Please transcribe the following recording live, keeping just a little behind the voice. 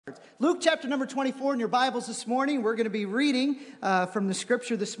Luke chapter number 24 in your Bibles this morning. We're going to be reading from the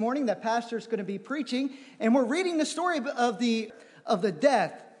scripture this morning that Pastor's going to be preaching. And we're reading the story of the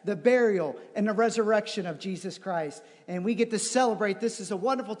death, the burial, and the resurrection of Jesus Christ. And we get to celebrate. This is a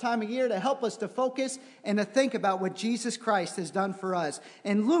wonderful time of year to help us to focus and to think about what Jesus Christ has done for us.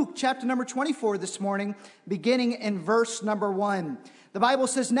 In Luke chapter number 24 this morning, beginning in verse number 1. The Bible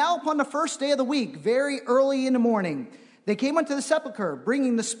says, "Now upon the first day of the week, very early in the morning, they came unto the sepulchre,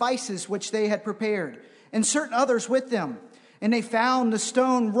 bringing the spices which they had prepared, and certain others with them. And they found the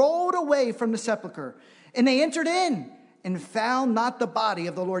stone rolled away from the sepulchre. And they entered in, and found not the body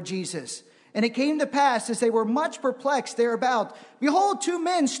of the Lord Jesus. And it came to pass, as they were much perplexed thereabout, behold, two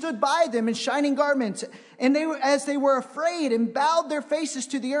men stood by them in shining garments. And as they were afraid, and bowed their faces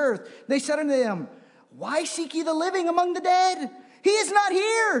to the earth, they said unto them, Why seek ye the living among the dead? He is not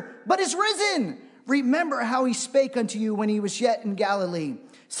here, but is risen. Remember how he spake unto you when he was yet in Galilee,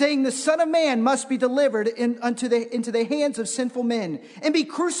 saying, The Son of Man must be delivered into the hands of sinful men, and be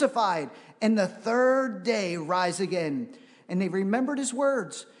crucified, and the third day rise again. And they remembered his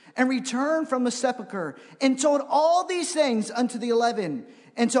words, and returned from the sepulchre, and told all these things unto the 11,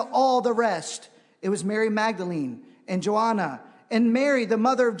 and to all the rest. It was Mary Magdalene, and Joanna, and Mary the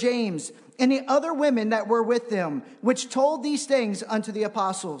mother of James, and the other women that were with them, which told these things unto the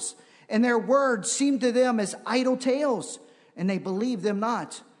apostles. And their words seemed to them as idle tales, and they believed them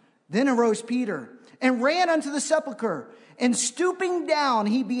not. Then arose Peter, and ran unto the sepulchre, and stooping down,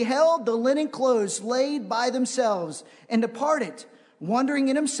 he beheld the linen clothes laid by themselves, and departed, wondering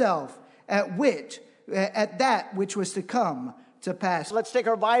in himself at that which was to come to pass." Let's take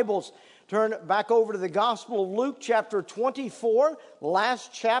our Bibles, turn back over to the Gospel of Luke, chapter 24,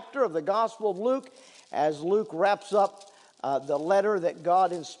 last chapter of the Gospel of Luke, as Luke wraps up the letter that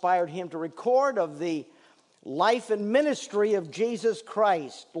God inspired him to record of the life and ministry of Jesus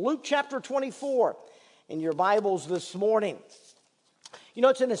Christ. Luke chapter 24 in your Bibles this morning. You know,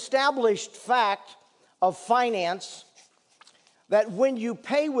 it's an established fact of finance that when you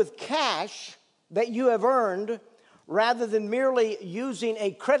pay with cash that you have earned, rather than merely using a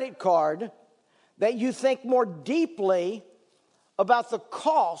credit card, that you think more deeply about the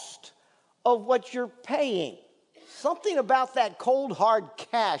cost of what you're paying. Something about that cold, hard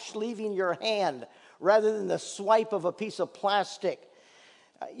cash leaving your hand rather than the swipe of a piece of plastic.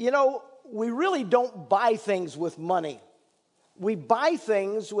 You know, we really don't buy things with money. We buy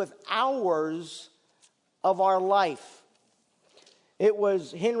things with hours of our life. It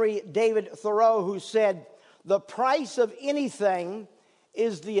was Henry David Thoreau who said, "The price of anything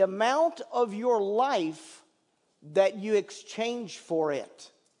is the amount of your life that you exchange for it."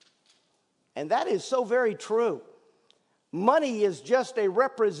 And that is so very true. Money is just a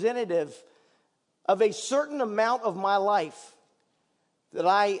representative of a certain amount of my life that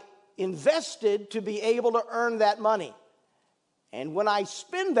I invested to be able to earn that money. And when I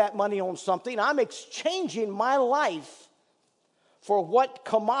spend that money on something, I'm exchanging my life for what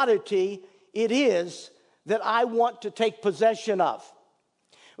commodity it is that I want to take possession of.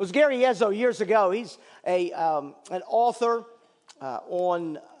 It was Gary Ezzo years ago. He's an author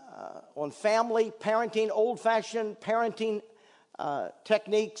on family, parenting, old-fashioned parenting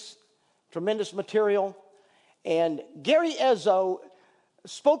techniques, tremendous material. And Gary Ezzo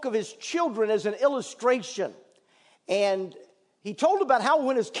spoke of his children as an illustration. And he told about how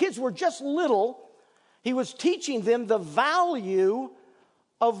when his kids were just little, he was teaching them the value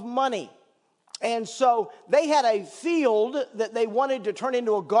of money. And so they had a field that they wanted to turn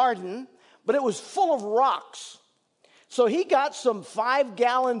into a garden, but it was full of rocks. So he got some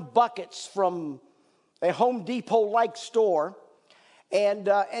 5-gallon buckets from a Home Depot-like store, and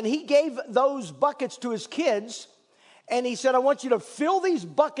he gave those buckets to his kids, and he said, I want you to fill these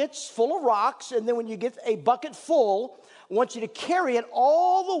buckets full of rocks, and then when you get a bucket full, I want you to carry it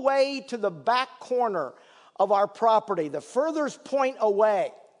all the way to the back corner of our property, the furthest point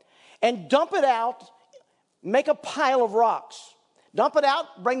away, and dump it out, make a pile of rocks. Dump it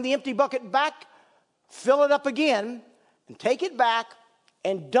out, bring the empty bucket back, fill it up again, and take it back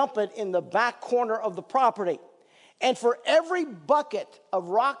and dump it in the back corner of the property. And for every bucket of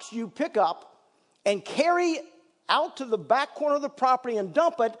rocks you pick up and carry out to the back corner of the property and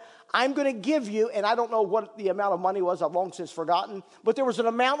dump it, I'm going to give you, and I don't know what the amount of money was, I've long since forgotten, but there was an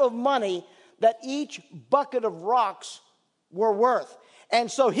amount of money that each bucket of rocks were worth. And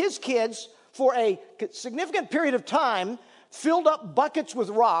so his kids, for a significant period of time, filled up buckets with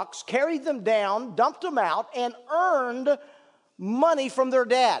rocks, carried them down, dumped them out, and earned money from their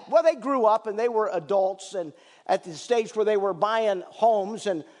dad. Well, they grew up and they were adults and at the stage where they were buying homes,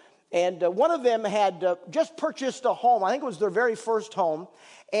 and And one of them had just purchased a home. I think it was their very first home.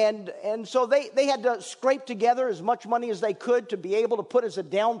 And so they had to scrape together as much money as they could to be able to put as a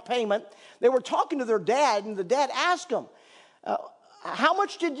down payment. They were talking to their dad, and the dad asked them, how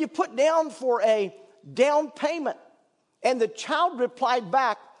much did you put down for a down payment? And the child replied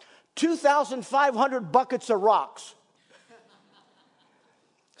back, 2,500 buckets of rocks.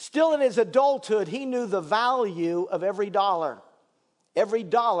 Still in his adulthood, he knew the value of every dollar. Every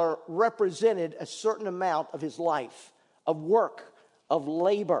dollar represented a certain amount of his life, of work, of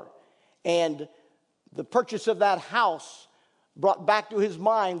labor. And the purchase of that house brought back to his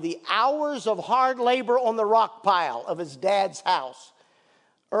mind the hours of hard labor on the rock pile of his dad's house,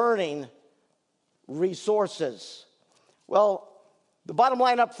 earning resources. Well, the bottom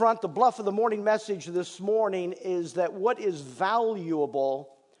line up front, the bluff of the morning message this morning is that what is valuable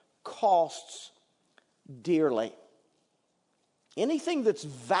costs dearly. Anything that's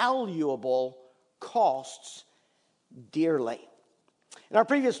valuable costs dearly. In our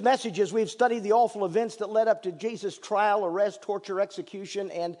previous messages, we've studied the awful events that led up to Jesus' trial, arrest, torture, execution,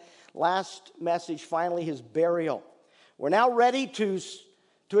 and last message, finally, his burial. We're now ready to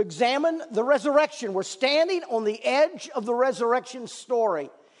examine the resurrection. We're standing on the edge of the resurrection story,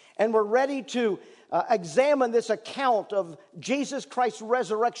 and we're ready to examine this account of Jesus Christ's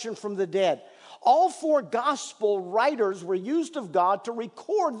resurrection from the dead. All four gospel writers were used of God to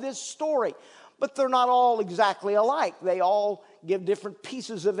record this story, but they're not all exactly alike. They all give different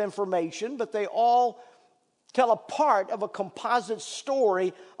pieces of information, but they all tell a part of a composite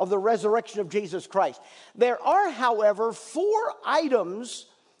story of the resurrection of Jesus Christ. There are, however, four items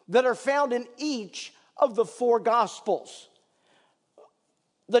that are found in each of the four gospels.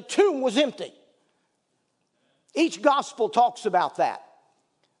 The tomb was empty. Each gospel talks about that.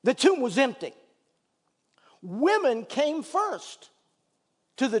 The tomb was empty. Women came first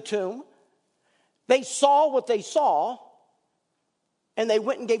to the tomb. They saw what they saw, and they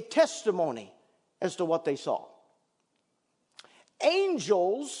went and gave testimony as to what they saw.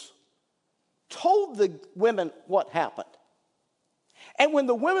 Angels told the women what happened. And when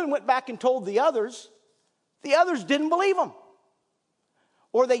the women went back and told the others didn't believe them,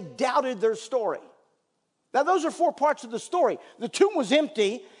 or they doubted their story. Now, those are four parts of the story. The tomb was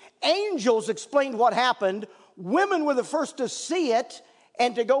empty. Angels explained what happened. Women were the first to see it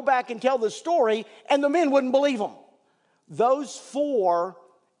and to go back and tell the story, and the men wouldn't believe them. Those four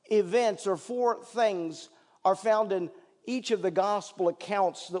events or four things are found in each of the gospel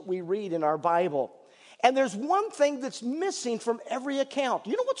accounts that we read in our Bible. And there's one thing that's missing from every account.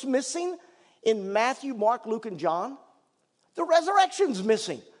 You know what's missing in Matthew, Mark, Luke, and John? The resurrection's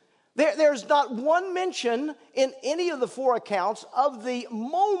missing. There's not one mention in any of the four accounts of the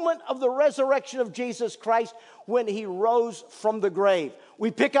moment of the resurrection of Jesus Christ when he rose from the grave.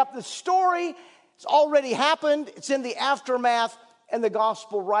 We pick up the story. It's already happened. It's in the aftermath. And the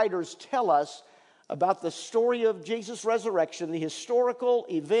gospel writers tell us about the story of Jesus' resurrection, the historical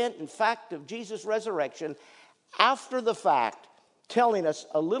event and fact of Jesus' resurrection after the fact, telling us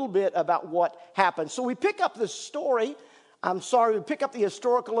a little bit about what happened. So we pick up the story. We pick up the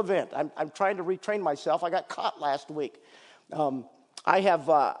historical event. I'm trying to retrain myself. I got caught last week. I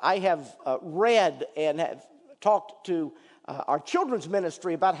have read and have talked to our children's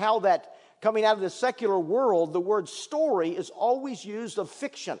ministry about how that coming out of the secular world, the word story is always used of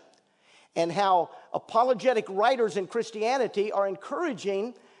fiction, and how apologetic writers in Christianity are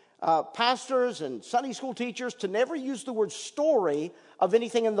encouraging pastors and Sunday school teachers to never use the word story of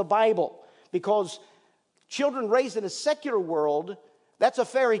anything in the Bible, because children raised in a secular world, that's a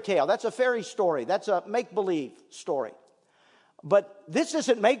fairy tale, that's a fairy story, that's a make-believe story. But this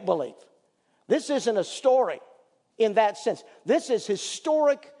isn't make-believe. This isn't a story in that sense. This is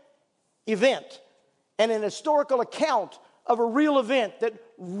historic event and an historical account of a real event that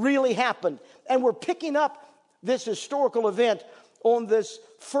really happened. And we're picking up this historical event on this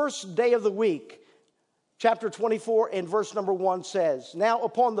first day of the week. Chapter 24 and verse number 1 says, "Now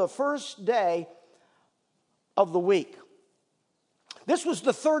upon the first day of the week." This was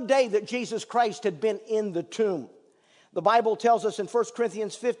the third day that Jesus Christ had been in the tomb. The Bible tells us in 1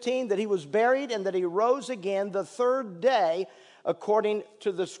 Corinthians 15 that he was buried and that he rose again the third day according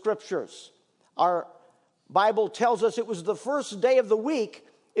to the Scriptures. Our Bible tells us it was the first day of the week.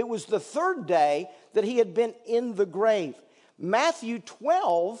 It was the third day that he had been in the grave. Matthew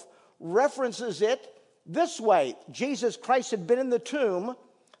 12 references it this way. Jesus Christ had been in the tomb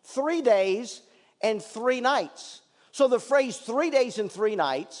 3 days and 3 nights. So the phrase 3 days and 3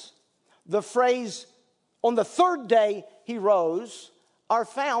 nights, the phrase on the third day he rose, are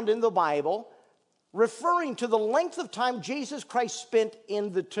found in the Bible referring to the length of time Jesus Christ spent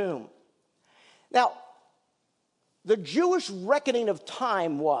in the tomb. Now, the Jewish reckoning of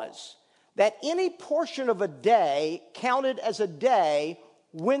time was that any portion of a day counted as a day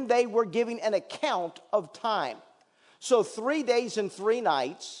when they were giving an account of time. So 3 days and 3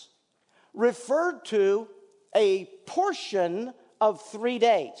 nights referred to a portion of 3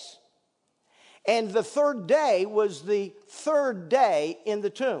 days. And the third day was the third day in the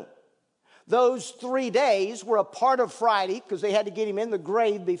tomb. Those 3 days were a part of Friday because they had to get him in the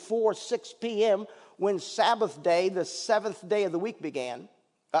grave before 6 p.m. when Sabbath day, the seventh day of the week, began.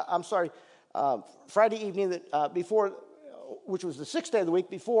 Friday evening before, which was the sixth day of the week,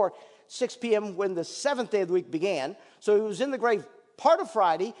 before 6 p.m. when the seventh day of the week began. So he was in the grave part of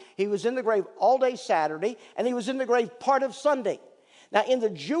Friday, he was in the grave all day Saturday, and he was in the grave part of Sunday. Now, in the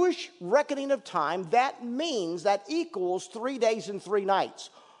Jewish reckoning of time, that means that equals 3 days and 3 nights,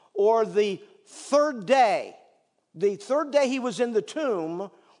 or the third day. The third day he was in the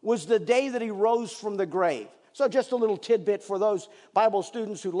tomb was the day that he rose from the grave. So just a little tidbit for those Bible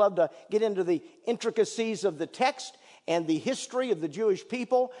students who love to get into the intricacies of the text and the history of the Jewish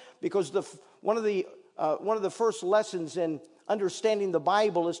people, because one of the first lessons in understanding the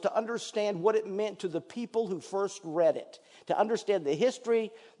Bible is to understand what it meant to the people who first read it, to understand the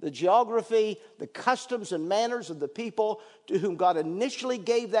history, the geography, the customs and manners of the people to whom God initially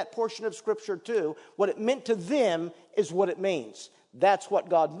gave that portion of Scripture to. What it meant to them is what it means. That's what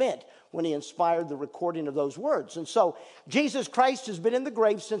God meant when he inspired the recording of those words. And so Jesus Christ has been in the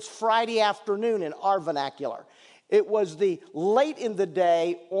grave since Friday afternoon in our vernacular. It was the late in the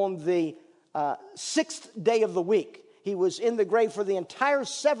day on the sixth day of the week. He was in the grave for the entire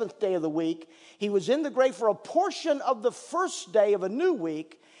seventh day of the week. He was in the grave for a portion of the first day of a new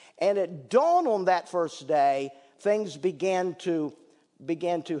week. And at dawn on that first day, things began to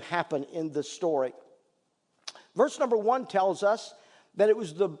happen in the story. Verse number 1 tells us that it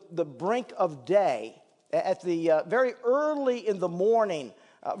was the brink of day. At the very early in the morning,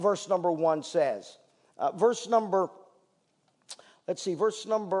 verse number 1 says.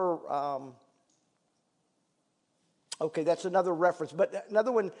 Okay, that's another reference. But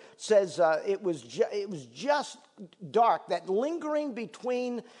another one says it was just dark, that lingering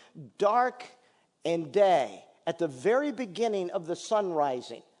between dark and day at the very beginning of the sun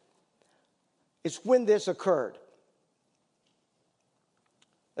rising. It's when this occurred.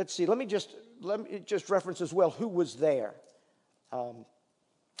 Let's see, let me just reference as well who was there.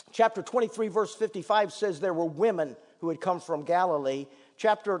 Chapter 23, verse 55 says there were women who had come from Galilee.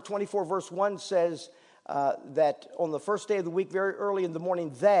 Chapter 24, verse 1 says that on the first day of the week, very early in the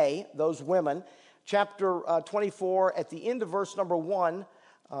morning, those women. Chapter 24, at the end of verse number 1,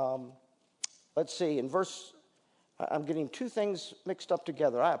 let's see, in verse, I'm getting two things mixed up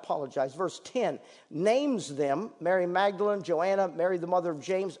together. I apologize. Verse 10 names them, Mary Magdalene, Joanna, Mary the mother of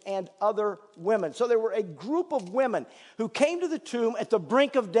James, and other women. So there were a group of women who came to the tomb at the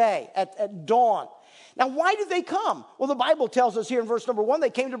brink of day, at dawn. Now, why did they come? Well, the Bible tells us here in verse number 1, they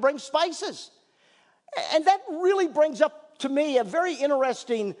came to bring spices. And that really brings up to me a very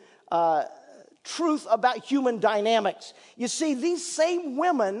interesting truth about human dynamics. You see, these same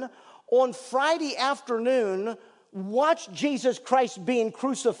women on Friday afternoon watched Jesus Christ being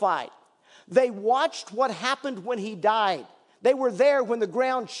crucified. They watched what happened when he died. They were there when the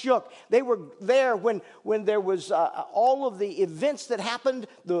ground shook. They were there when there was all of the events that happened,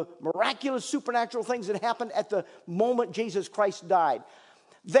 the miraculous supernatural things that happened at the moment Jesus Christ died.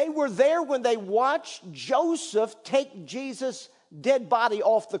 They were there when they watched Joseph take Jesus' dead body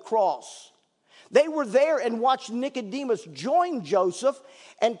off the cross. They were there and watched Nicodemus join Joseph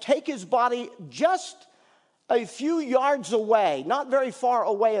and take his body just a few yards away, not very far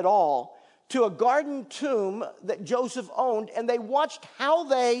away at all, to a garden tomb that Joseph owned. And they watched how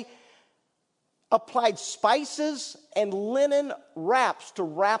they applied spices and linen wraps to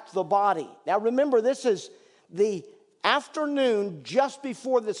wrap the body. Now remember, this is the afternoon just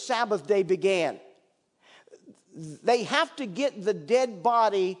before the Sabbath day began. They have to get the dead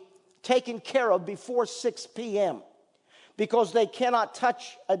body taken care of before 6 p.m. because they cannot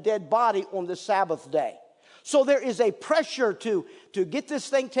touch a dead body on the Sabbath day. So there is a pressure to get this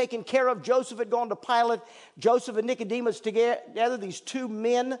thing taken care of. Joseph had gone to Pilate. Joseph and Nicodemus together, these two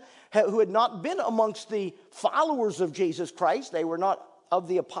men who had not been amongst the followers of Jesus Christ. They were not of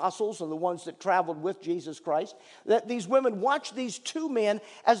the apostles and the ones that traveled with Jesus Christ. That these women watched these two men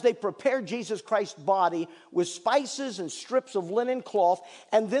as they prepared Jesus Christ's body with spices and strips of linen cloth.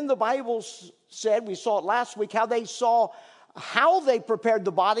 And then the Bible said, we saw it last week, how they saw how they prepared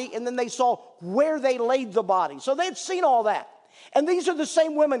the body, and then they saw where they laid the body. So they'd seen all that. And these are the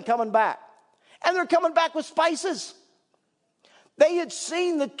same women coming back. And they're coming back with spices. They had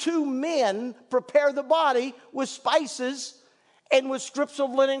seen the two men prepare the body with spices and with strips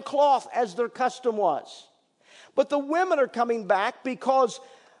of linen cloth, as their custom was. But the women are coming back because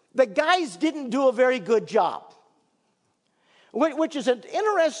the guys didn't do a very good job, which is an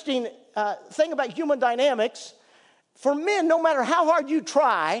interesting thing about human dynamics. For men, no matter how hard you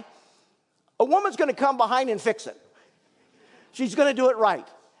try, a woman's going to come behind and fix it. She's going to do it right,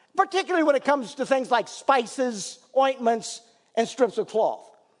 particularly when it comes to things like spices, ointments, and strips of cloth.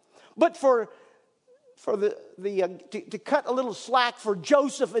 But to cut a little slack for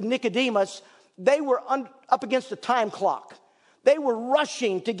Joseph and Nicodemus, they were up against a time clock. They were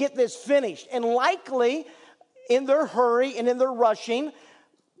rushing to get this finished. And likely, in their hurry and in their rushing,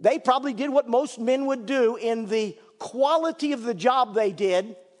 they probably did what most men would do in the quality of the job they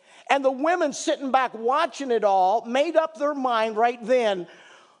did. And the women sitting back watching it all made up their mind right then,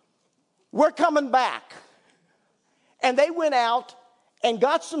 we're coming back. And they went out and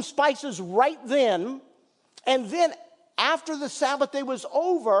got some spices right then. And then after the Sabbath day was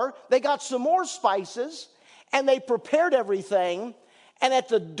over, they got some more spices and they prepared everything. And at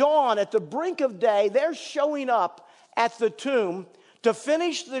the dawn, at the brink of day, they're showing up at the tomb to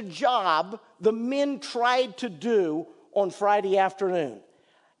finish the job the men tried to do on Friday afternoon.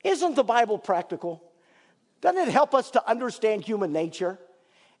 Isn't the Bible practical? Doesn't it help us to understand human nature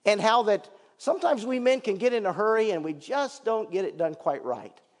and how that sometimes we men can get in a hurry and we just don't get it done quite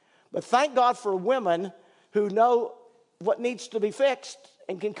right? But thank God for women who know what needs to be fixed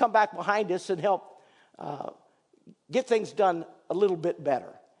and can come back behind us and help get things done a little bit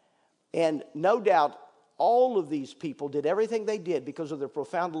better. And no doubt all of these people did everything they did because of their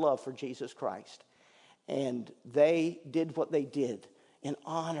profound love for Jesus Christ. And they did what they did in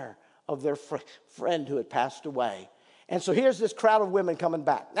honor of their friend who had passed away. And so here's this crowd of women coming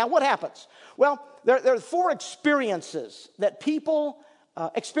back. Now what happens? Well, there are four experiences that people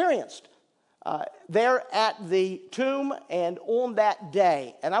experienced there at the tomb and on that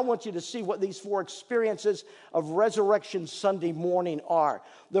day. And I want you to see what these four experiences of Resurrection Sunday morning are.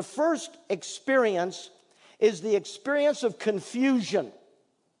 The first experience is the experience of confusion.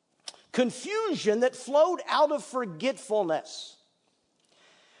 Confusion that flowed out of forgetfulness.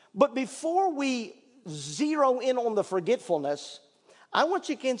 But before we zero in on the forgetfulness, I want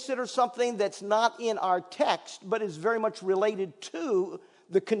you to consider something that's not in our text, but is very much related to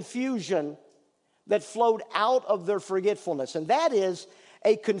the confusion that flowed out of their forgetfulness. And that is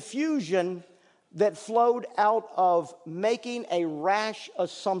a confusion that flowed out of making a rash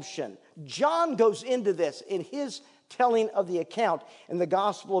assumption. John goes into this in his telling of the account in the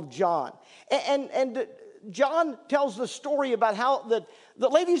Gospel of John. And John tells the story about how the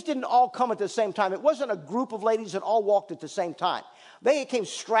ladies didn't all come at the same time. It wasn't a group of ladies that all walked at the same time. They came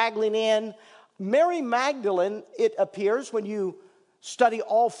straggling in. Mary Magdalene, it appears, when you study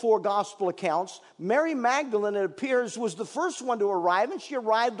all four gospel accounts, Mary Magdalene, it appears, was the first one to arrive, and she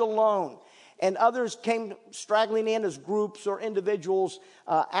arrived alone. And others came straggling in as groups or individuals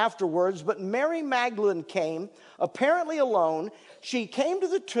afterwards. But Mary Magdalene came, apparently alone. She came to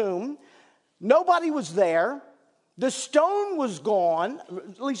the tomb. Nobody was there. The stone was gone.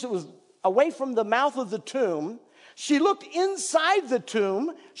 At least it was away from the mouth of the tomb. She looked inside the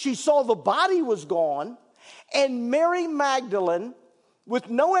tomb. She saw the body was gone. And Mary Magdalene, with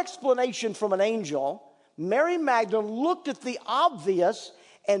no explanation from an angel, Mary Magdalene looked at the obvious,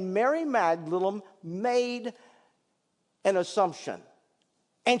 and Mary Magdalene made an assumption.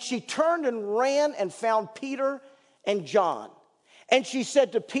 And she turned and ran and found Peter and John. And she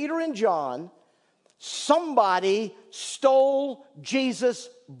said to Peter and John, somebody stole Jesus'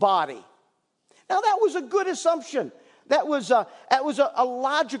 body. Now that was a good assumption. That was a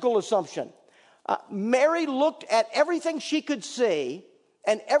logical assumption. Mary looked at everything she could see,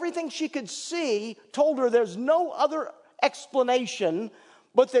 and everything she could see told her there's no other explanation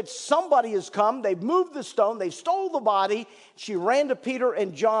but that somebody has come, they've moved the stone, they stole the body. She ran to Peter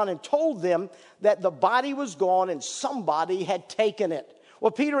and John and told them that the body was gone and somebody had taken it.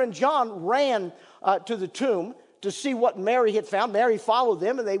 Well, Peter and John ran to the tomb to see what Mary had found. Mary followed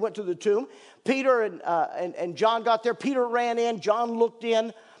them and they went to the tomb. Peter and John got there. Peter ran in, John looked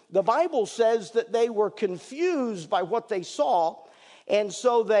in. The Bible says that they were confused by what they saw, and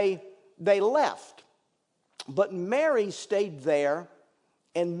so they left. But Mary stayed there.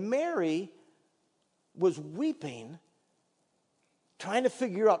 And Mary was weeping, trying to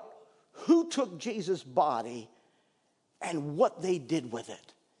figure out who took Jesus' body and what they did with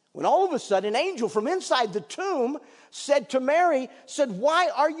it. When all of a sudden, an angel from inside the tomb said to Mary, why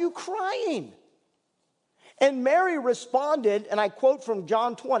are you crying? And Mary responded, and I quote from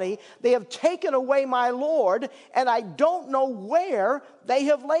John 20, "They have taken away my Lord, and I don't know where they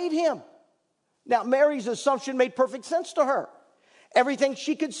have laid him." Now, Mary's assumption made perfect sense to her. Everything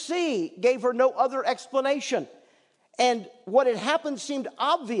she could see gave her no other explanation. And what had happened seemed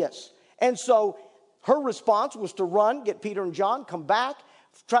obvious. And so her response was to run, get Peter and John, come back,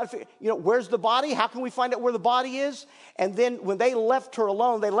 try to figure, where's the body? How can we find out where the body is? And then when they left her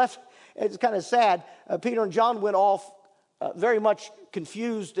alone, it's kind of sad. Peter and John went off very much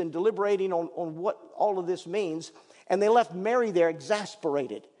confused and deliberating on what all of this means. And they left Mary there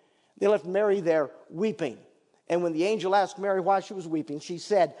exasperated. They left Mary there weeping. And when the angel asked Mary why she was weeping, she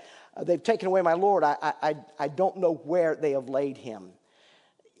said, "They've taken away my Lord. I don't know where they have laid him."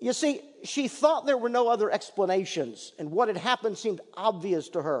 You see, she thought there were no other explanations, and what had happened seemed obvious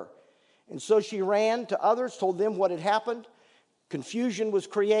to her. And so she ran to others, told them what had happened. Confusion was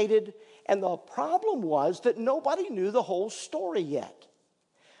created, and the problem was that nobody knew the whole story yet.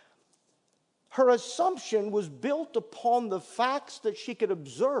 Her assumption was built upon the facts that she could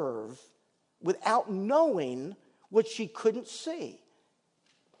observe without knowing what she couldn't see.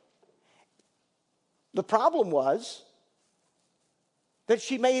 The problem was that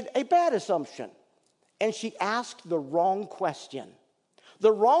she made a bad assumption, and she asked the wrong question.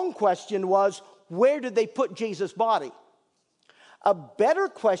 The wrong question was, where did they put Jesus' body? A better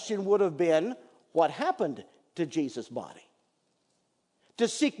question would have been, what happened to Jesus' body? To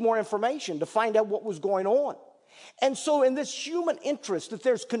seek more information, to find out what was going on. And so in this human interest that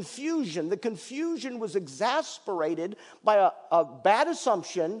there's confusion, the confusion was exasperated by a bad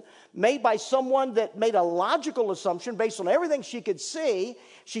assumption made by someone that made a logical assumption based on everything she could see.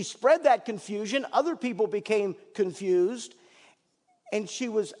 She spread that confusion. Other people became confused. And she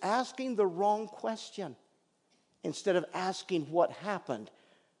was asking the wrong question. Instead of asking what happened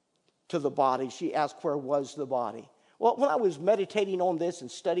to the body, she asked, where was the body? Well, when I was meditating on this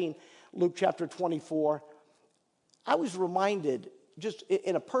and studying Luke chapter 24, I was reminded, just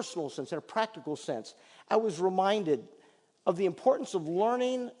in a personal sense, in a practical sense, I was reminded of the importance of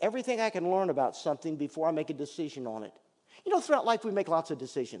learning everything I can learn about something before I make a decision on it. Throughout life we make lots of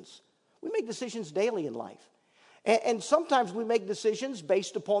decisions. We make decisions daily in life. And sometimes we make decisions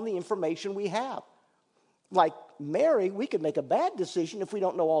based upon the information we have. Like Mary, we could make a bad decision if we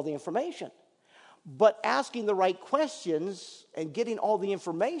don't know all the information. But asking the right questions and getting all the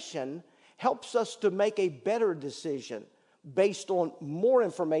information helps us to make a better decision based on more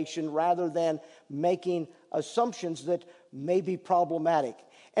information rather than making assumptions that may be problematic.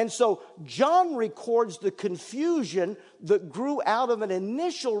 And so John records the confusion that grew out of an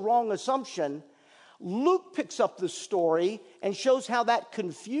initial wrong assumption. Luke picks up the story and shows how that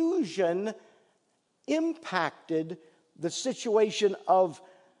confusion impacted the situation of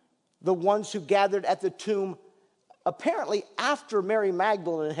the ones who gathered at the tomb, apparently after Mary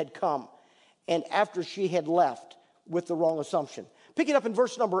Magdalene had come and after she had left with the wrong assumption. Picking up in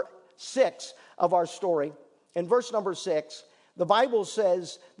verse number 6 of our story, in verse number 6, the Bible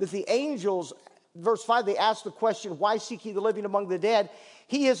says that the angels, verse 5, they ask the question, "Why seek ye the living among the dead?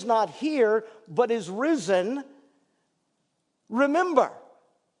 He is not here, but is risen. Remember."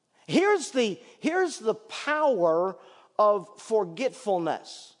 Here's the power of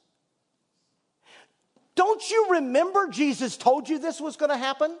forgetfulness. Don't you remember Jesus told you this was going to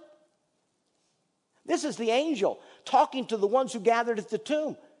happen? This is the angel talking to the ones who gathered at the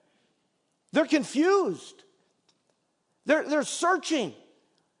tomb. They're confused. They're searching.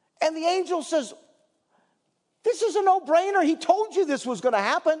 And the angel says, this is a no-brainer. He told you this was going to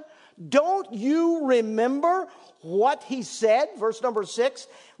happen. Don't you remember what he said? Verse number 6,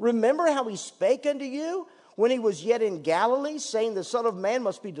 remember how he spake unto you when he was yet in Galilee, saying the Son of Man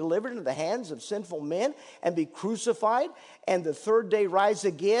must be delivered into the hands of sinful men and be crucified, and the third day rise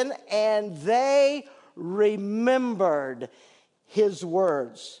again. And they remembered his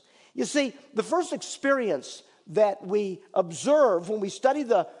words. You see, the first experience that we observe when we study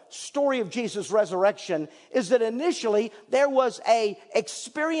the story of Jesus' resurrection is that initially there was an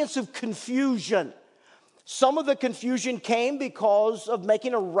experience of confusion. Some of the confusion came because of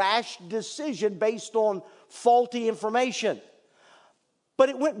making a rash decision based on faulty information. But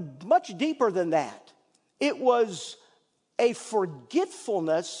it went much deeper than that. It was a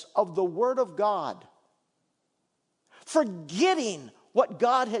forgetfulness of the Word of God. Forgetting what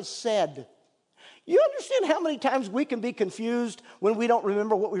God has said. You understand how many times we can be confused when we don't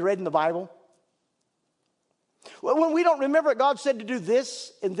remember what we read in the Bible? When we don't remember God said to do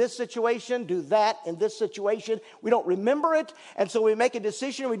this in this situation, do that in this situation, we don't remember it, and so we make a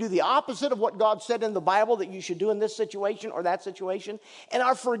decision, we do the opposite of what God said in the Bible that you should do in this situation or that situation, and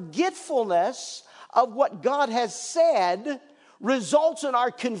our forgetfulness of what God has said results in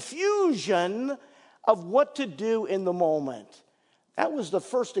our confusion of what to do in the moment. That was the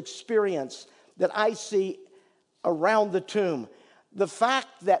first experience that I see around the tomb. The fact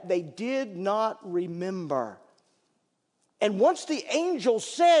that they did not remember. And once the angel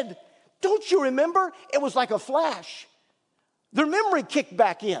said, "Don't you remember?" it was like a flash. Their memory kicked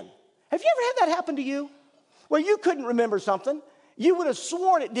back in. Have you ever had that happen to you? Where you couldn't remember something. You would have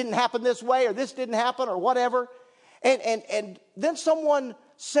sworn it didn't happen this way, or this didn't happen, or whatever. And then someone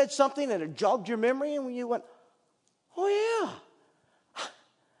said something and it jogged your memory, and you went, "Oh yeah,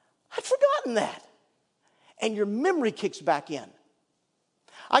 I'd forgotten that." And your memory kicks back in.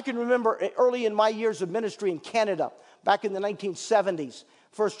 I can remember early in my years of ministry in Canada, back in the 1970s,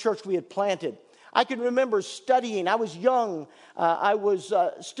 first church we had planted. I can remember studying. I was young. I was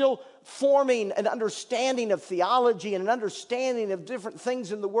still forming an understanding of theology and an understanding of different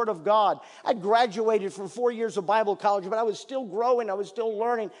things in the Word of God. I'd graduated from 4 years of Bible college, but I was still growing. I was still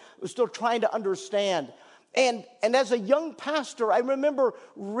learning. I was still trying to understand. And as a young pastor, I remember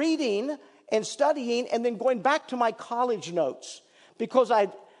reading and studying and then going back to my college notes because I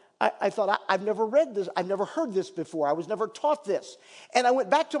thought, I've never read this. I've never heard this before. I was never taught this. And I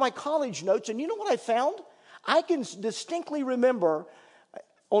went back to my college notes, and you know what I found? I can distinctly remember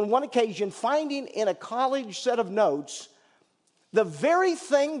on one occasion finding in a college set of notes the very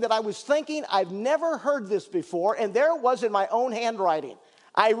thing that I was thinking, I've never heard this before, and there it was in my own handwriting.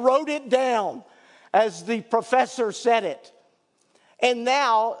 I wrote it down as the professor said it. And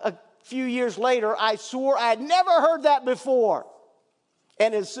now, a few years later, I swore I had never heard that before.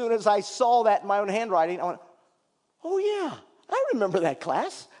 And as soon as I saw that in my own handwriting, I went, "Oh yeah, I remember that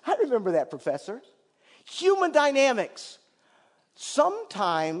class. I remember that professor." Human dynamics.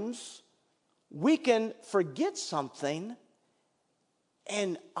 Sometimes we can forget something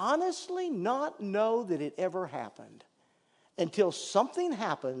and honestly not know that it ever happened until something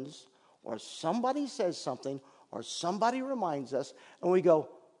happens or somebody says something or somebody reminds us and we go,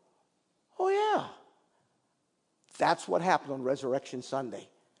 "Oh yeah." That's what happened on Resurrection Sunday.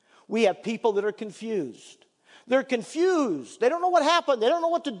 We have people that are confused. They're confused. They don't know what happened. They don't know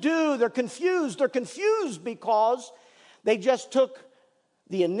what to do. They're confused. They're confused because they just took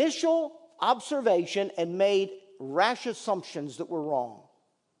the initial observation and made rash assumptions that were wrong.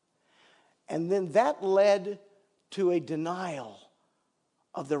 And then that led to a denial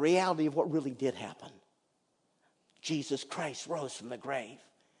of the reality of what really did happen. Jesus Christ rose from the grave.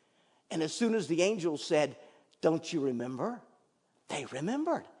 And as soon as the angel said, "Don't you remember?" They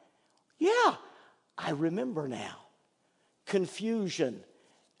remembered. Yeah, I remember now. Confusion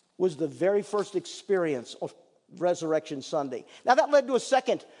was the very first experience of Resurrection Sunday. Now that led to a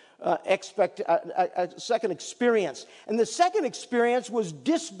second experience. And the second experience was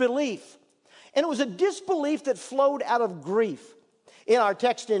disbelief. And it was a disbelief that flowed out of grief. In our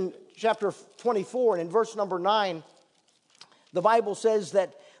text in chapter 24 and in verse number 9, the Bible says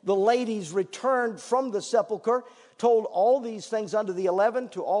that the ladies returned from the sepulchre, told all these things unto the 11,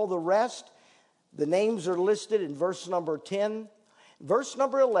 to all the rest. The names are listed in verse number 10. Verse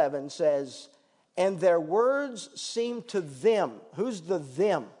number 11 says, "And their words seemed to them." Who's the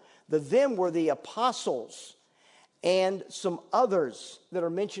them? The them were the apostles and some others that are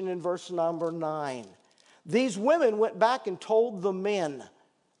mentioned in verse number 9. These women went back and told the men,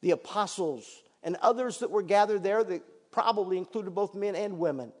 the apostles, and others that were gathered there that probably included both men and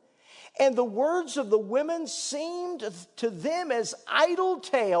women. And the words of the women seemed to them as idle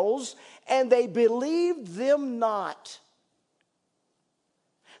tales, and they believed them not.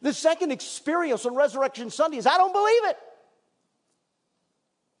 The second experience on Resurrection Sunday is, I don't believe it.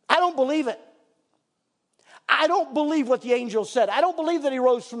 I don't believe it. I don't believe what the angel said. I don't believe that he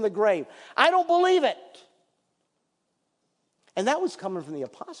rose from the grave. I don't believe it. And that was coming from the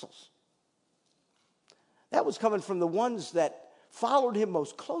apostles. That was coming from the ones that followed him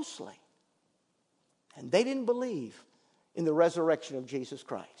most closely. And they didn't believe in the resurrection of Jesus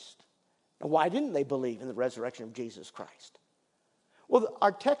Christ. Now, why didn't they believe in the resurrection of Jesus Christ? Well,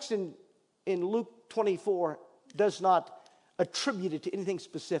 our text in Luke 24 does not attribute it to anything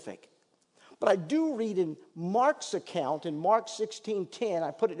specific. But I do read in Mark's account, in Mark 16:10,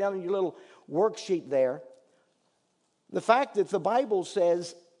 I put it down in your little worksheet there, the fact that the Bible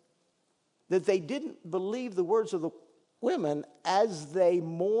says that they didn't believe the words of the women as they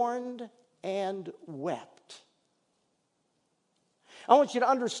mourned and wept. I want you to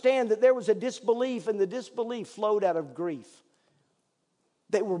understand that there was a disbelief, and the disbelief flowed out of grief.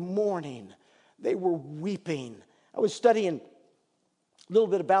 They were mourning. They were weeping. I was studying a little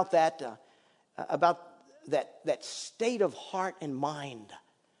bit about that state of heart and mind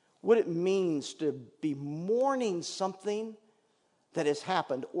what it means to be mourning something that has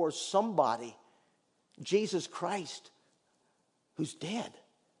happened or somebody, Jesus Christ, who's dead.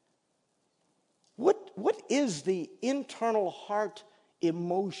 What is the internal heart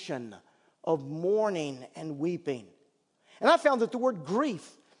emotion of mourning and weeping? And I found that the word grief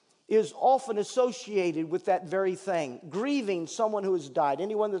is often associated with that very thing. Grieving someone who has died.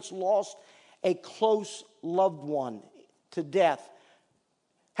 Anyone that's lost a close loved one to death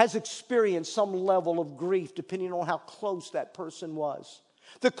has experienced some level of grief depending on how close that person was.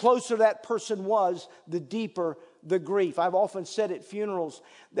 The closer that person was, the deeper the grief. I've often said at funerals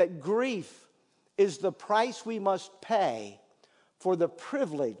that grief is the price we must pay for the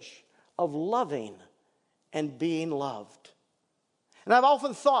privilege of loving and being loved. And I've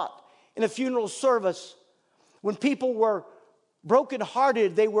often thought in a funeral service, when people were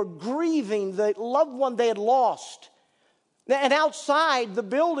brokenhearted, they were grieving the loved one they had lost. And outside the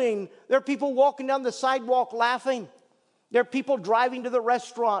building, there are people walking down the sidewalk laughing. There are people driving to the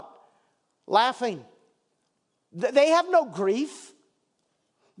restaurant laughing. They have no grief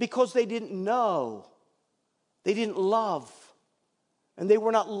because they didn't know. They didn't love. And they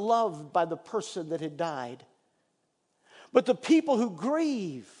were not loved by the person that had died. But the people who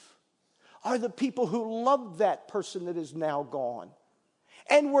grieve are the people who loved that person that is now gone.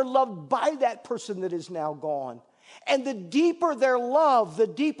 And were loved by that person that is now gone. And the deeper their love, the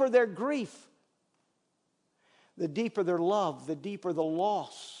deeper their grief. The deeper their love, the deeper the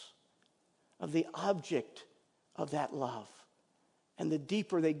loss of the object of that love. And the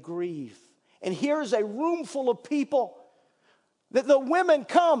deeper they grieve. And here's a room full of people that the women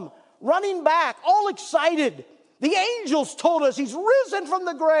come running back, all excited. The angels told us he's risen from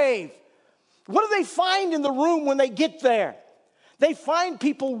the grave. What do they find in the room when they get there? They find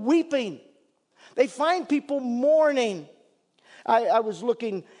people weeping. They find people mourning. I was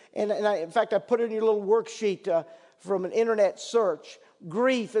looking, in fact, I put it in your little worksheet from an internet search.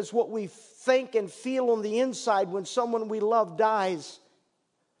 Grief is what we think and feel on the inside when someone we love dies.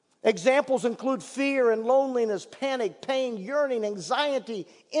 Examples include fear and loneliness, panic, pain, yearning, anxiety,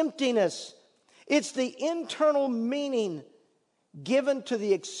 emptiness. It's the internal meaning given to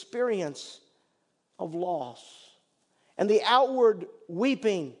the experience of loss. And the outward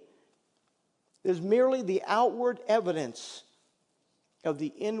weeping is merely the outward evidence of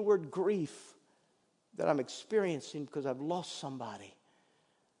the inward grief that I'm experiencing because I've lost somebody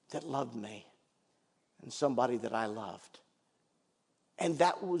that loved me and somebody that I loved. And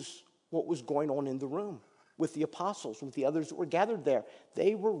that was what was going on in the room with the apostles, with the others that were gathered there.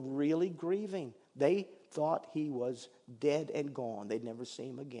 They were really grieving. They thought he was dead and gone. They'd never see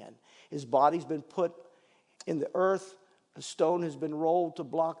him again. His body's been put in the earth. A stone has been rolled to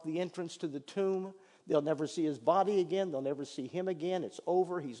block the entrance to the tomb. They'll never see his body again. They'll never see him again. It's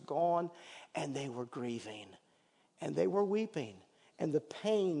over. He's gone. And they were grieving. And they were weeping. And the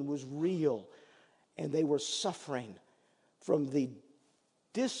pain was real. And they were suffering from the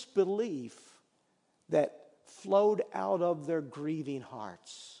disbelief that flowed out of their grieving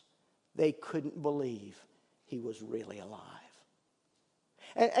hearts. They couldn't believe he was really alive.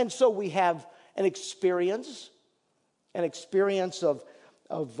 And so we have an experience of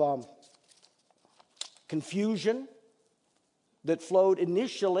confusion that flowed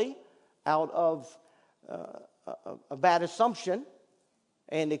initially out of a bad assumption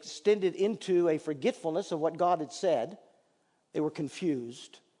and extended into a forgetfulness of what God had said. They were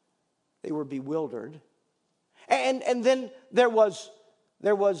confused. They were bewildered. And then there was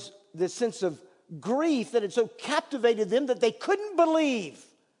this sense of grief that had so captivated them that they couldn't believe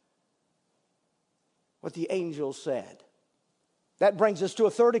what the angel said. That brings us to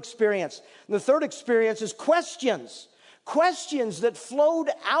a third experience. And the third experience is questions. Questions that flowed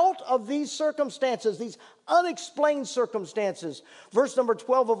out of these circumstances, these unexplained circumstances. Verse number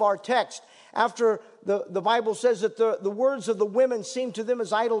 12 of our text, after the Bible says that the words of the women seemed to them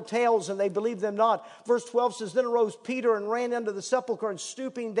as idle tales and they believed them not. Verse 12 says, then arose Peter and ran into the sepulchre and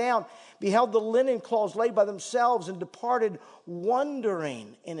stooping down, beheld the linen cloths laid by themselves and departed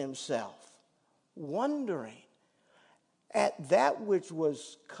wondering in himself. Wondering at that which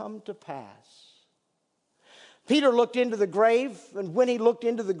was come to pass. Peter looked into the grave, and when he looked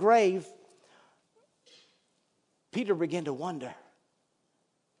into the grave, Peter began to wonder.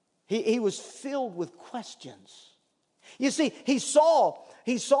 He was filled with questions. You see, he saw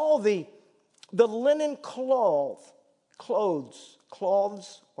the linen cloths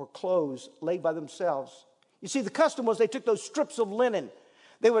laid by themselves. You see, the custom was they took those strips of linen.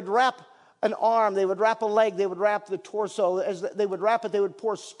 They would wrap an arm, they would wrap a leg, they would wrap the torso. As they would wrap it, they would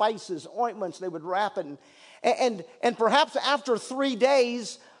pour spices, ointments, they would wrap it. And perhaps after 3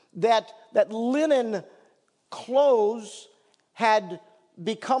 days, that linen clothes had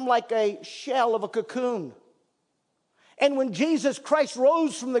become like a shell of a cocoon. And when Jesus Christ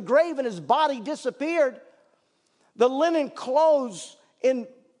rose from the grave and his body disappeared, the linen clothes in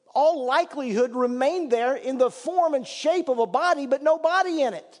all likelihood remained there in the form and shape of a body, but no body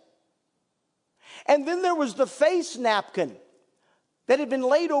in it. And then there was the face napkin that had been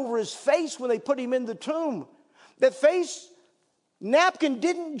laid over his face when they put him in the tomb. The face napkin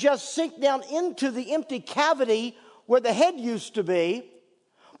didn't just sink down into the empty cavity where the head used to be,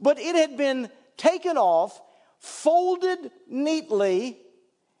 but it had been taken off, folded neatly,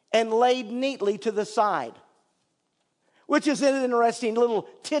 and laid neatly to the side. Which is an interesting little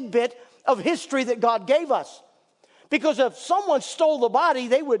tidbit of history that God gave us. Because if someone stole the body,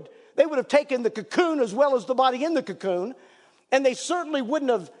 they would have taken the cocoon as well as the body in the cocoon. And they certainly wouldn't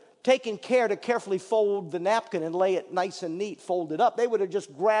have taken care to carefully fold the napkin and lay it nice and neat, folded up. They would have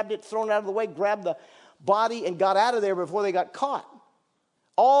just grabbed it, thrown it out of the way, grabbed the body, and got out of there before they got caught.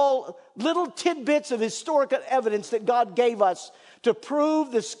 All little tidbits of historical evidence that God gave us to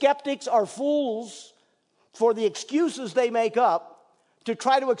prove the skeptics are fools for the excuses they make up to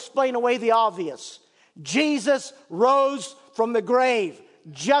try to explain away the obvious. Jesus rose from the grave,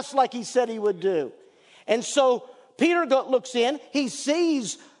 just like he said he would do. And so Peter looks in, he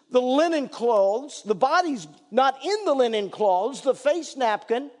sees the linen clothes, the body's not in the linen clothes, the face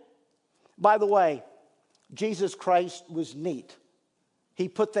napkin. By the way, Jesus Christ was neat. He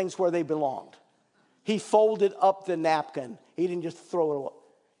put things where they belonged. He folded up the napkin. He didn't just throw it away.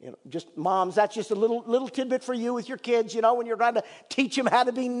 Just moms, that's just a little tidbit for you with your kids, when you're trying to teach them how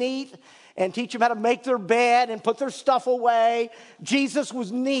to be neat and teach them how to make their bed and put their stuff away. Jesus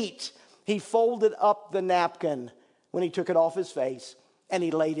was neat. He folded up the napkin when he took it off his face, and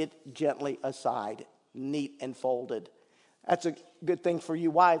he laid it gently aside, neat and folded. That's a good thing for you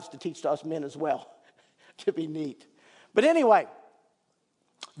wives to teach to us men as well, to be neat. But anyway,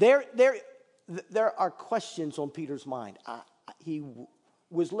 there are questions on Peter's mind. He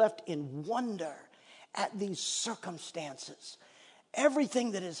was left in wonder at these circumstances.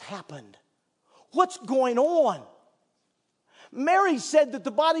 Everything that has happened. What's going on? Mary said that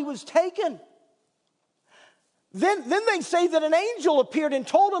the body was taken. Then they say that an angel appeared and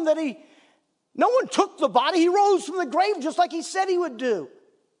told him that no one took the body. He rose from the grave just like he said he would do.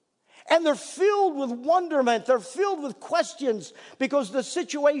 And they're filled with wonderment. They're filled with questions because the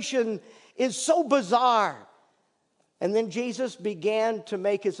situation is so bizarre. And then Jesus began to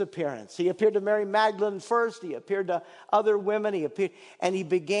make his appearance. He appeared to Mary Magdalene first. He appeared to other women. He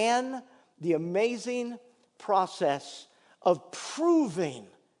began the amazing process of proving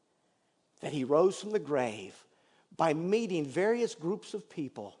that he rose from the grave by meeting various groups of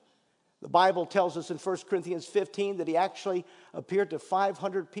people. The Bible tells us in 1 Corinthians 15 that he actually appeared to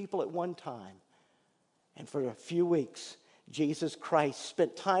 500 people at one time. And for a few weeks, Jesus Christ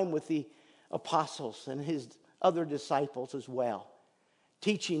spent time with the apostles and his other disciples as well,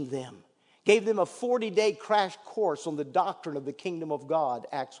 teaching them, gave them a 40-day crash course on the doctrine of the kingdom of God,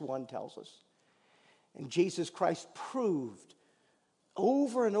 Acts 1 tells us. And Jesus Christ proved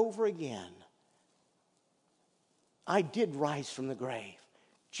over and over again, I did rise from the grave,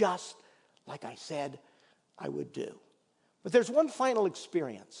 just like I said I would do. But there's one final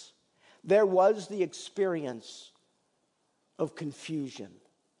experience. There was the experience of confusion.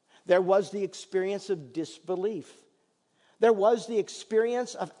 There was the experience of disbelief. There was the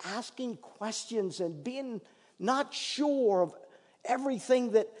experience of asking questions and being not sure of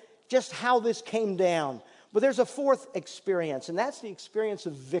everything that just how this came down. But there's a fourth experience, and that's the experience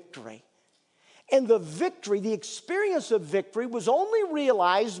of victory. And the experience of victory was only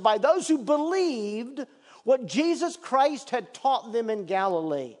realized by those who believed what Jesus Christ had taught them in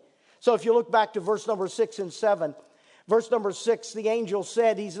Galilee. So if you look back to verse number 6 and 7, verse number 6, the angel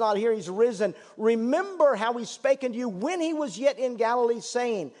said, he's not here, he's risen. Remember how he spake unto you when he was yet in Galilee,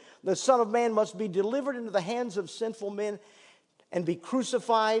 saying, the Son of Man must be delivered into the hands of sinful men and be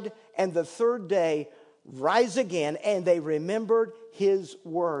crucified, and the third day rise again. And they remembered his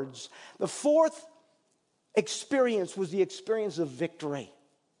words. The fourth experience was the experience of victory.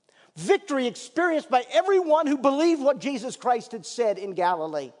 Victory experienced by everyone who believed what Jesus Christ had said in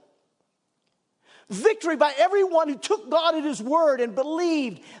Galilee. Victory by everyone who took God at his word and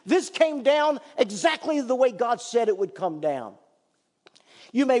believed this came down exactly the way God said it would come down.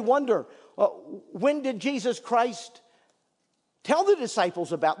 You may wonder, when did Jesus Christ tell the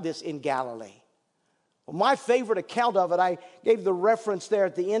disciples about this in Galilee? Well, my favorite account of it, I gave the reference there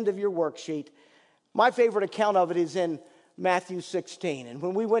at the end of your worksheet. My favorite account of it is in Matthew 16. And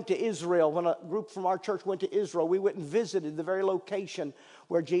when we went to Israel, when a group from our church went to Israel, we went and visited the very location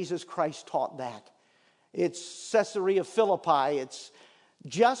where Jesus Christ taught that. It's Caesarea Philippi. It's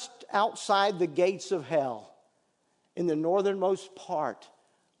just outside the gates of hell in the northernmost part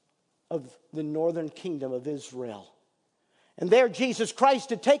of the northern kingdom of Israel. And there Jesus Christ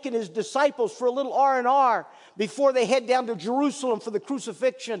had taken his disciples for a little R&R before they head down to Jerusalem for the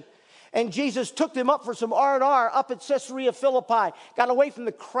crucifixion. And Jesus took them up for some R&R up at Caesarea Philippi. Got away from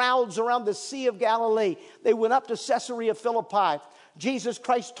the crowds around the Sea of Galilee. They went up to Caesarea Philippi. Jesus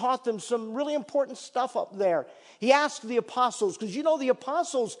Christ taught them some really important stuff up there. He asked the apostles, because the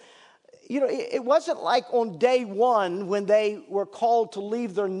apostles, it wasn't like on day one when they were called to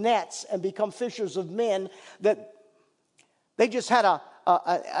leave their nets and become fishers of men that they just had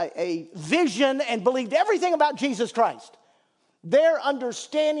a vision and believed everything about Jesus Christ. Their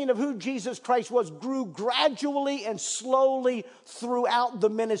understanding of who Jesus Christ was grew gradually and slowly throughout the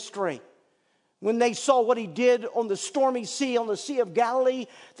ministry. When they saw what he did on the stormy sea, on the Sea of Galilee,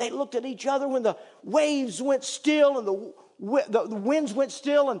 they looked at each other when the waves went still and the winds went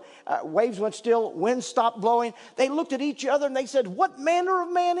still and waves went still, winds stopped blowing. They looked at each other and they said, "What manner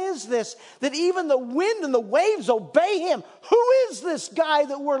of man is this, that even the wind and the waves obey him? Who is this guy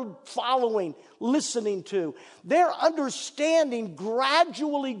that we're following, listening to?" Their understanding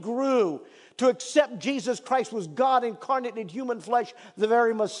gradually grew to accept Jesus Christ was God incarnate in human flesh, the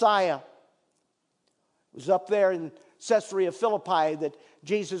very Messiah. It was up there in Caesarea Philippi that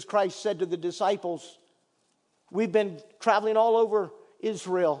Jesus Christ said to the disciples, "We've been traveling all over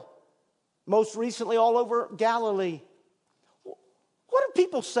Israel, most recently all over Galilee. What are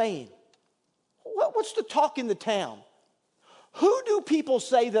people saying? What's the talk in the town? Who do people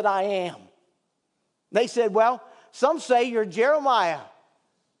say that I am?" They said, "Well, some say you're Jeremiah.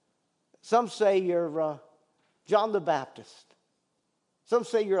 Some say you're John the Baptist. Some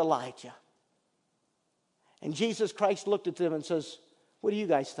say you're Elijah." And Jesus Christ looked at them and says, "What do you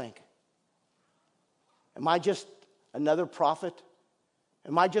guys think? Am I just another prophet?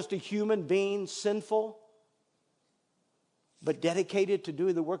 Am I just a human being, sinful, but dedicated to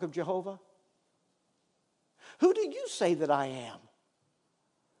doing the work of Jehovah? Who do you say that I am?"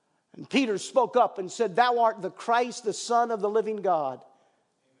 And Peter spoke up and said, "Thou art the Christ, the Son of the living God."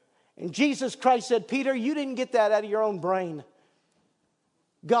 And Jesus Christ said, "Peter, you didn't get that out of your own brain.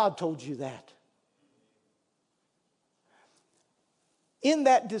 God told you that." In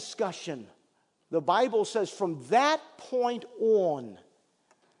that discussion, the Bible says from that point on,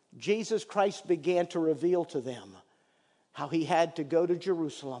 Jesus Christ began to reveal to them how he had to go to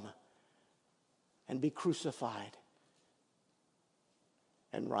Jerusalem and be crucified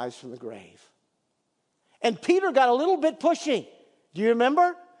and rise from the grave. And Peter got a little bit pushy. Do you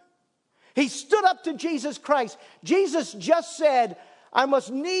remember? He stood up to Jesus Christ. Jesus just said, "I must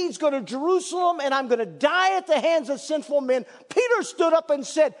needs go to Jerusalem and I'm going to die at the hands of sinful men." Peter stood up and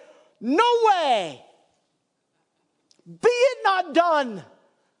said, "No way. Be it not done.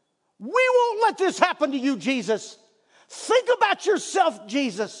 We won't let this happen to you, Jesus. Think about yourself,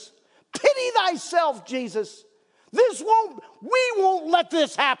 Jesus. Pity thyself, Jesus. We won't let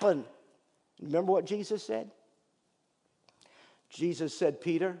this happen." Remember what Jesus said? Jesus said,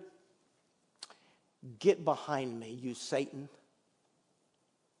 "Peter, get behind me, you Satan.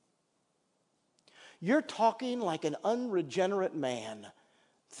 You're talking like an unregenerate man,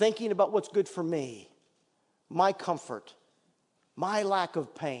 thinking about what's good for me, my comfort, my lack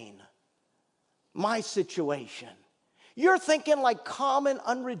of pain, my situation. You're thinking like common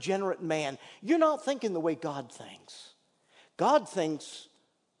unregenerate man. You're not thinking the way God thinks. God thinks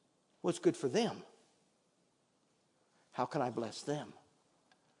what's good for them. How can I bless them?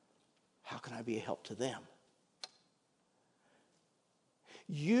 How can I be a help to them?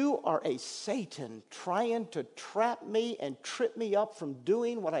 You are a Satan trying to trap me and trip me up from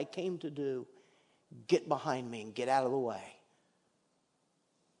doing what I came to do. Get behind me and get out of the way."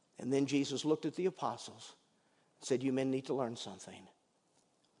 And then Jesus looked at the apostles and said, "You men need to learn something.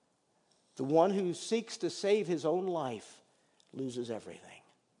 The one who seeks to save his own life loses everything.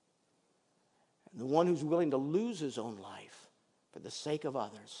 And the one who's willing to lose his own life for the sake of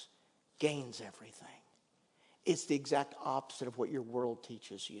others gains everything." It's the exact opposite of what your world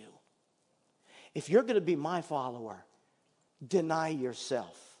teaches you. If you're going to be my follower, deny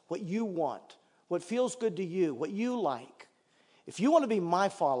yourself. What you want, what feels good to you, what you like. If you want to be my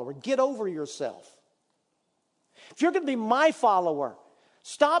follower, get over yourself. If you're going to be my follower,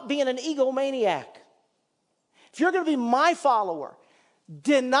 stop being an egomaniac. If you're going to be my follower,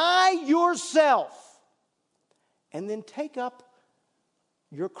 deny yourself and then take up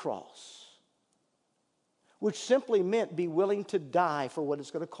your cross. which simply meant be willing to die for what it's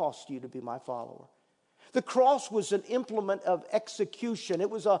going to cost you to be my follower. The cross was an implement of execution. It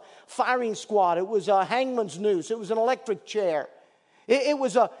was a firing squad. It was a hangman's noose. It was an electric chair. It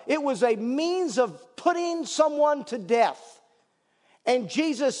was a means of putting someone to death. And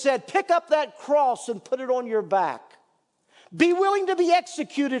Jesus said, pick up that cross and put it on your back. Be willing to be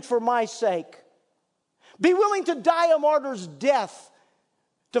executed for my sake. Be willing to die a martyr's death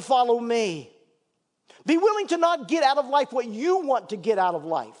to follow me. Be willing to not get out of life what you want to get out of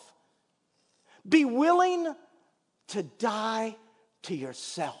life. Be willing to die to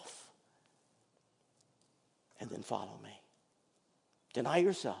yourself and then follow me. Deny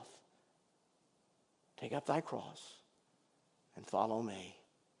yourself. Take up thy cross and follow me.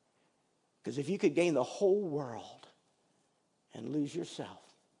 Because if you could gain the whole world and lose yourself,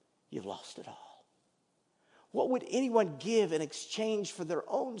 you've lost it all. What would anyone give in exchange for their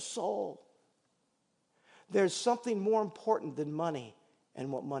own soul? There's something more important than money and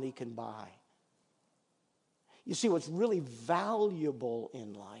what money can buy. You see, what's really valuable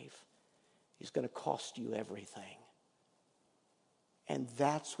in life is going to cost you everything. And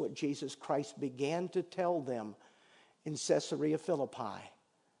that's what Jesus Christ began to tell them in Caesarea Philippi.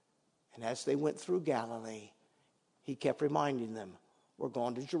 And as they went through Galilee, he kept reminding them, we're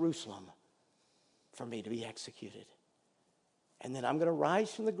going to Jerusalem for me to be executed. And then I'm going to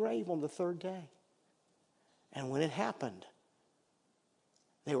rise from the grave on the third day. And when it happened,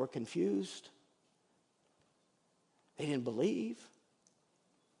 they were confused. They didn't believe.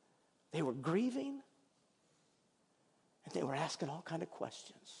 They were grieving. And they were asking all kinds of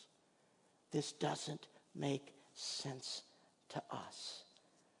questions. This doesn't make sense to us.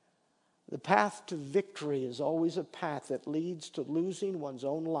 The path to victory is always a path that leads to losing one's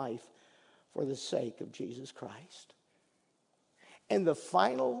own life for the sake of Jesus Christ. And the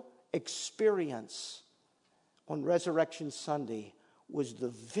final experience on Resurrection Sunday was the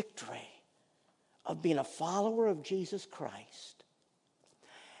victory of being a follower of Jesus Christ.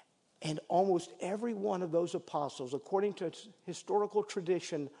 And almost every one of those apostles, according to historical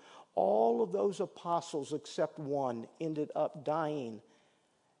tradition, all of those apostles except one ended up dying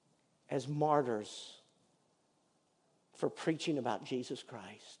as martyrs for preaching about Jesus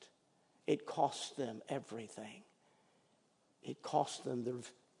Christ. It cost them everything. It cost them their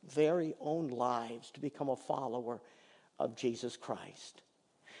very own lives to become a follower of Jesus Christ.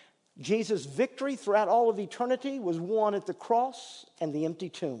 Jesus' victory throughout all of eternity was won at the cross and the empty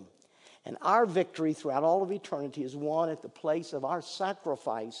tomb. And our victory throughout all of eternity is won at the place of our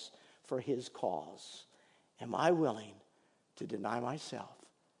sacrifice for his cause. Am I willing to deny myself,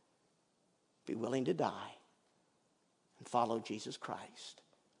 be willing to die, and follow Jesus Christ?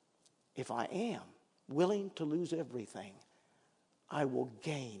 If I am willing to lose everything, I will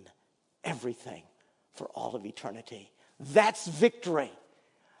gain everything for all of eternity. That's victory.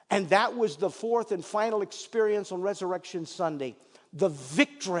 And that was the fourth and final experience on Resurrection Sunday. The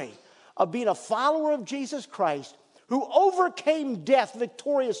victory of being a follower of Jesus Christ, who overcame death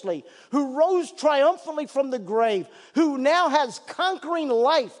victoriously, who rose triumphantly from the grave, who now has conquering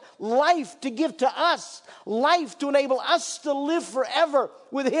life, life to give to us, life to enable us to live forever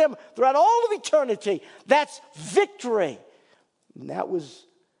with him throughout all of eternity. That's victory. And that was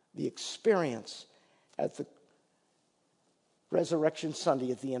the experience at the Resurrection Sunday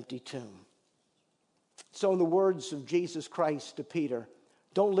at the empty tomb. So in the words of Jesus Christ to Peter,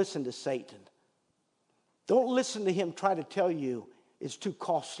 don't listen to Satan. Don't listen to him try to tell you it's too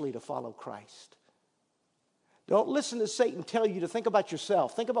costly to follow Christ. Don't listen to Satan tell you to think about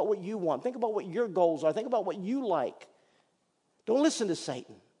yourself. Think about what you want. Think about what your goals are. Think about what you like. Don't listen to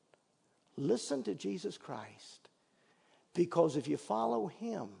Satan. Listen to Jesus Christ. Because if you follow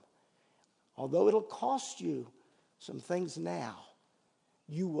him, although it'll cost you some things now,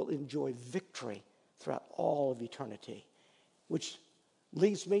 you will enjoy victory throughout all of eternity. Which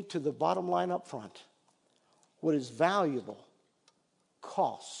leads me to the bottom line up front. What is valuable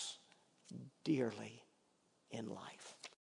costs dearly in life.